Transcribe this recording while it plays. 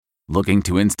Looking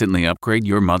to instantly upgrade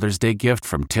your Mother's Day gift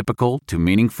from typical to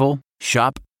meaningful?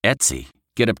 Shop Etsy.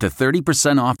 Get up to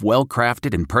 30% off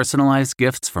well-crafted and personalized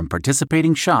gifts from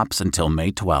participating shops until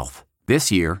May 12th. This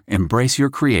year, embrace your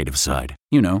creative side.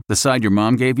 You know, the side your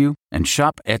mom gave you. And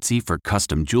shop Etsy for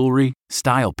custom jewelry,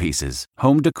 style pieces,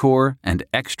 home decor, and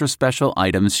extra special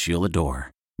items she'll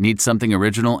adore. Need something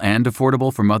original and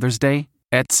affordable for Mother's Day?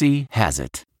 Etsy has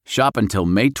it. Shop until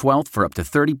May 12th for up to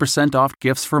 30% off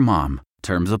gifts for mom.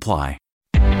 Terms apply.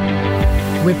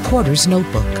 Reporter's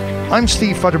Notebook. I'm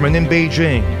Steve Futterman in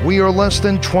Beijing. We are less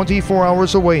than 24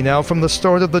 hours away now from the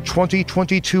start of the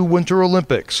 2022 Winter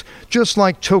Olympics. Just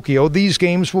like Tokyo, these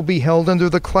games will be held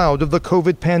under the cloud of the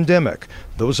COVID pandemic.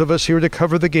 Those of us here to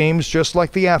cover the games, just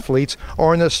like the athletes,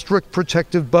 are in a strict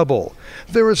protective bubble.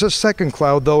 There is a second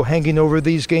cloud, though, hanging over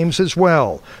these games as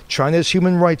well: China's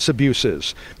human rights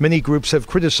abuses. Many groups have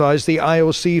criticized the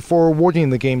IOC for awarding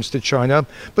the games to China,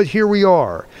 but here we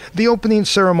are. The opening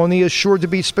ceremony is sure to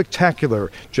be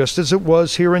spectacular, just as it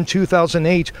was here in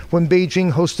 2008 when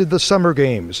Beijing hosted the Summer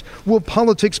Games. Will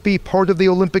politics be part of the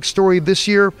Olympic story this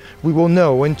year? We will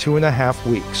know in 2.5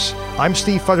 weeks. I'm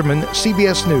Steve Futterman,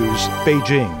 CBS News,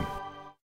 Beijing.